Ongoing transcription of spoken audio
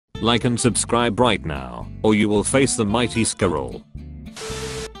Like and subscribe right now, or you will face the mighty squirrel.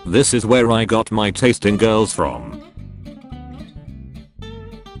 This is where I got my taste in girls from.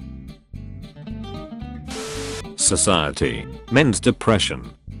 Society, men's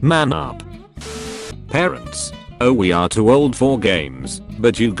depression, man up. Parents, oh we are too old for games,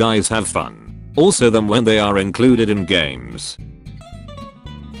 but you guys have fun. Also them when they are included in games.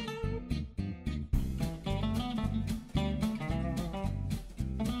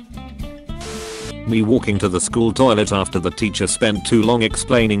 Me walking to the school toilet after the teacher spent too long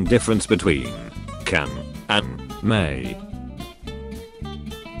explaining difference between can and may.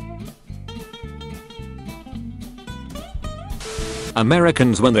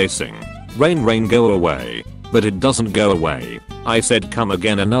 Americans when they sing, rain rain go away, but it doesn't go away. I said come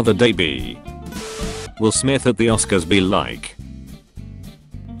again another day be. Will Smith at the Oscars be like?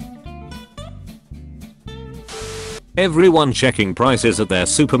 Everyone checking prices at their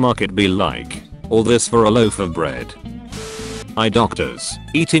supermarket be like, all this for a loaf of bread. Eye doctors,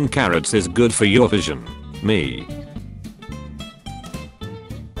 eating carrots is good for your vision. Me.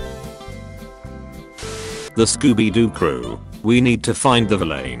 The Scooby-Doo crew. We need to find the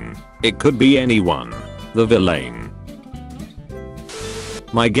villain. It could be anyone. The villain.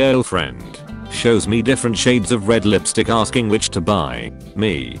 My girlfriend shows me different shades of red lipstick asking which to buy.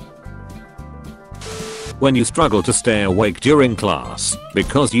 Me. When you struggle to stay awake during class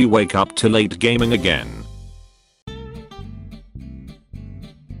because you wake up too late gaming again.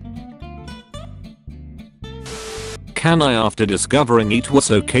 Can I after discovering it was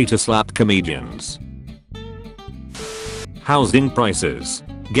okay to slap comedians? Housing prices,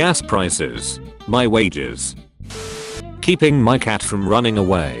 gas prices, my wages. Keeping my cat from running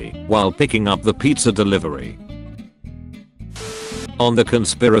away while picking up the pizza delivery. On the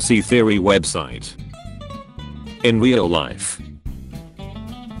conspiracy theory website. In real life.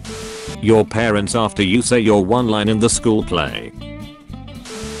 Your parents after you say your one line in the school play.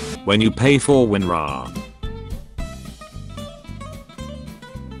 When you pay for WinRAR.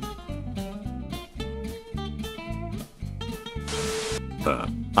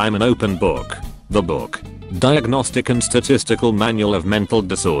 I'm an open book. The book. Diagnostic and Statistical Manual of Mental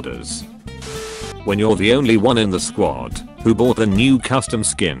Disorders. When you're the only one in the squad who bought a new custom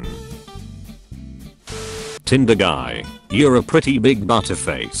skin. Tinder guy. You're a pretty big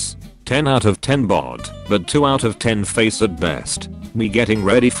butterface. 10 out of 10 bod, but 2 out of 10 face at best. Me getting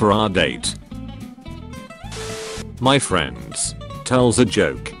ready for our date. My friends. Tells a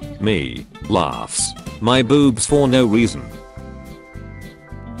joke. Me. Laughs. My boobs for no reason.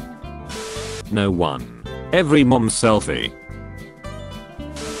 No one. Every mom's selfie.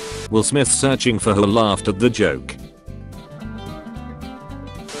 Will Smith searching for who laughed at the joke.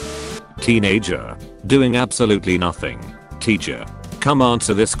 Teenager. Doing absolutely nothing. Teacher. Come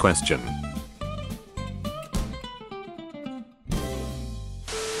answer this question.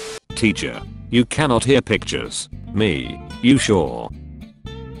 Teacher. You cannot hear pictures. Me. You sure?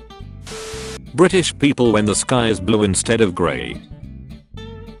 British people when the sky is blue instead of grey.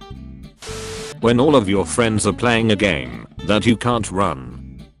 When all of your friends are playing a game that you can't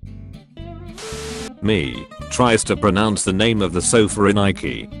run. Me. Tries to pronounce the name of the sofa in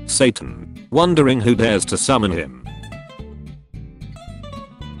Ikea, Satan, wondering who dares to summon him.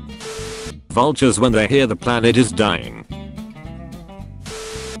 Vultures when they hear the planet is dying.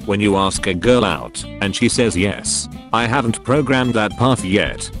 When you ask a girl out and she says yes, I haven't programmed that path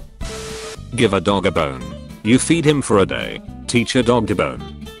yet. Give a dog a bone. You feed him for a day. Teach a dog to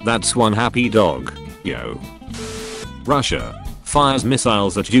bone. That's one happy dog, yo. Russia fires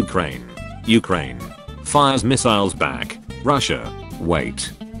missiles at Ukraine. Ukraine fires missiles back. Russia,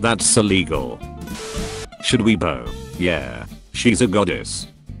 wait, that's illegal. Should we bow? Yeah, she's a goddess.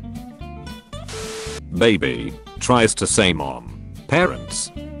 Baby tries to say mom.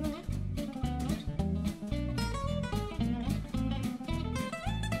 Parents.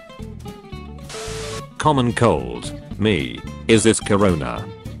 Common cold. Me. Is this corona?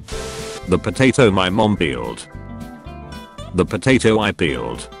 The potato my mom peeled. The potato I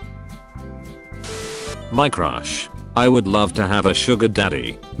peeled. My crush. I would love to have a sugar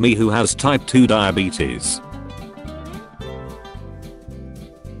daddy. Me who has type 2 diabetes.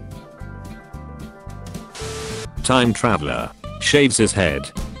 Time traveler. Shaves his head.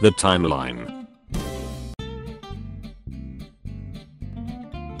 The timeline.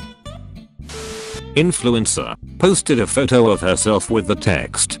 Influencer. Posted a photo of herself with the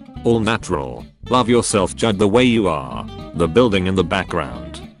text. All natural. Love yourself, judge the way you are. The building in the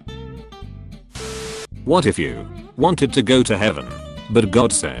background. What if you wanted to go to heaven, but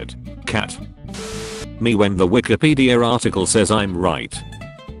God said, cat? Me when the Wikipedia article says I'm right.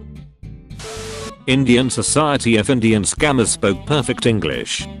 Indian society if Indian scammers spoke perfect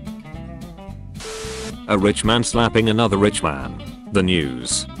English. A rich man slapping another rich man. The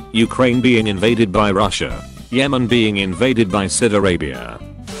news. Ukraine being invaded by Russia. Yemen being invaded by Saudi Arabia.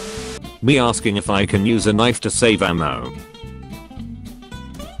 Me asking if I can use a knife to save ammo.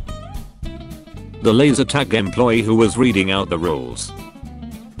 The laser tag employee who was reading out the rules.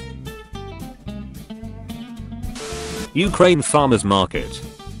 Ukraine farmers market.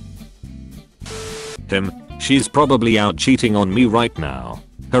 Him. She's probably out cheating on me right now.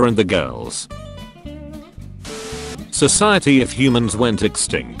 Her and the girls. Society if humans went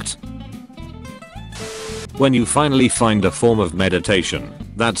extinct. When you finally find a form of meditation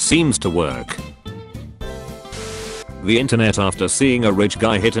that seems to work. The internet after seeing a rich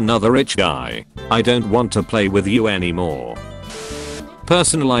guy hit another rich guy. I don't want to play with you anymore.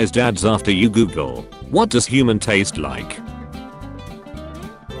 Personalized ads after you Google, what does human taste like?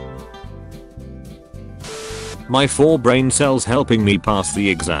 My 4 brain cells helping me pass the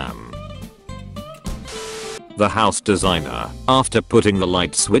exam. The house designer, after putting the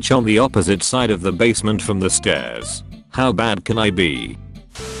light switch on the opposite side of the basement from the stairs. How bad can I be?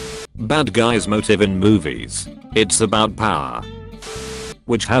 Bad guy's motive in movies. It's about power.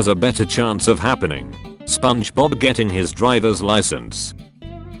 Which has a better chance of happening? SpongeBob getting his driver's license.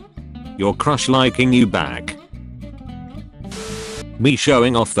 Your crush liking you back. Me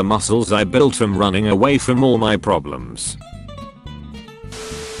showing off the muscles I built from running away from all my problems.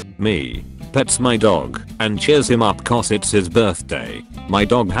 Me pets my dog and cheers him up cause it's his birthday. My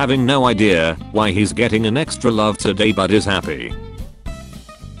dog having no idea why he's getting an extra love today but is happy.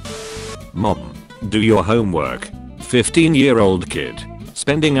 Mom, do your homework. 15-year-old kid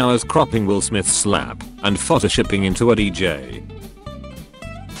spending hours cropping Will Smith's slap and photoshopping into a DJ.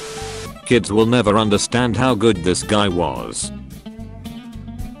 Kids will never understand how good this guy was.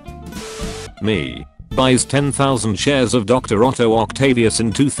 Me buys 10,000 shares of Dr. Otto Octavius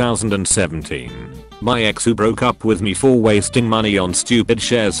in 2017. My ex who broke up with me for wasting money on stupid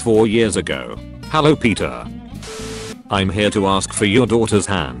shares 4 years ago. Hello Peter. I'm here to ask for your daughter's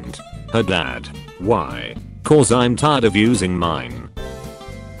hand. Her dad. Why? Cause I'm tired of using mine.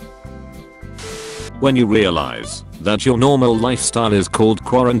 When you realize that your normal lifestyle is called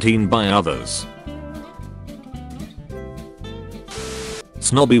quarantine by others.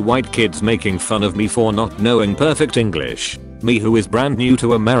 Snobby white kids making fun of me for not knowing perfect English. Me who is brand new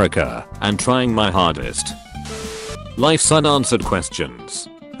to America and trying my hardest. Life's unanswered questions.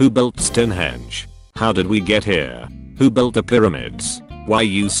 Who built Stonehenge? How did we get here? Who built the pyramids? Why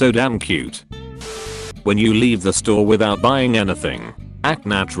you so damn cute? When you leave the store without buying anything, act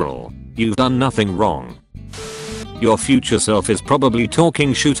natural. You've done nothing wrong. Your future self is probably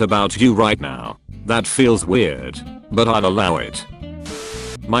talking shit about you right now. That feels weird, but I'll allow it.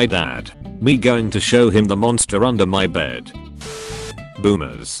 My dad. Me going to show him the monster under my bed.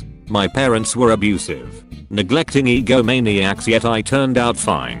 Boomers. My parents were abusive, neglecting egomaniacs yet I turned out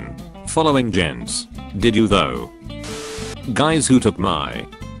fine. Following gents. Did you though? Guys who took my...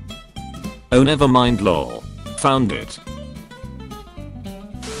 Oh never mind lol. Found it.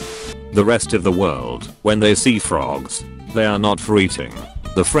 The rest of the world, when they see frogs, they are not for eating.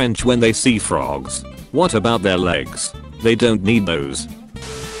 The French when they see frogs. What about their legs? They don't need those.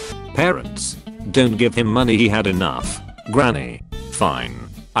 Parents. Don't give him money, he had enough. Granny. Fine.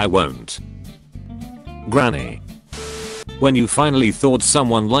 I won't. Granny. When you finally thought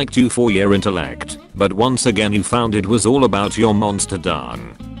someone liked you for your intellect, but once again you found it was all about your monster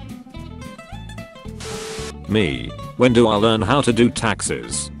darn. Me. When do I learn how to do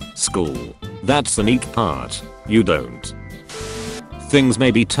taxes? School. That's the neat part. You don't. Things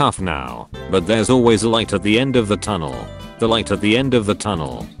may be tough now, but there's always a light at the end of the tunnel. The light at the end of the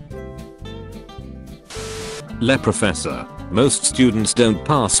tunnel. Le professor. Most students don't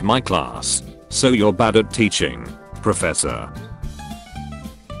pass my class. So you're bad at teaching, professor.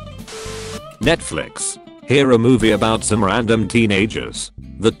 Netflix. Hear a movie about some random teenagers.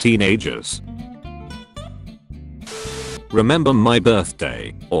 The teenagers. Remember my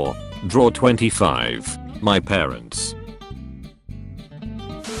birthday, or draw 25, my parents.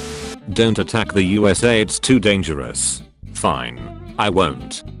 Don't attack the USA, it's too dangerous. Fine, I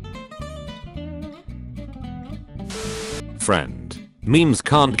won't. Friend. Memes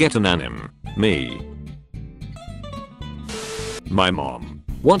can't get an anim. Me. My mom.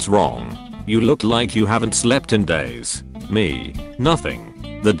 What's wrong? You look like you haven't slept in days. Me.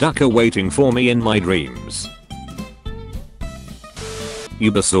 Nothing. The duck are waiting for me in my dreams.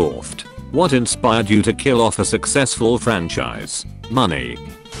 Ubisoft. What inspired you to kill off a successful franchise? Money.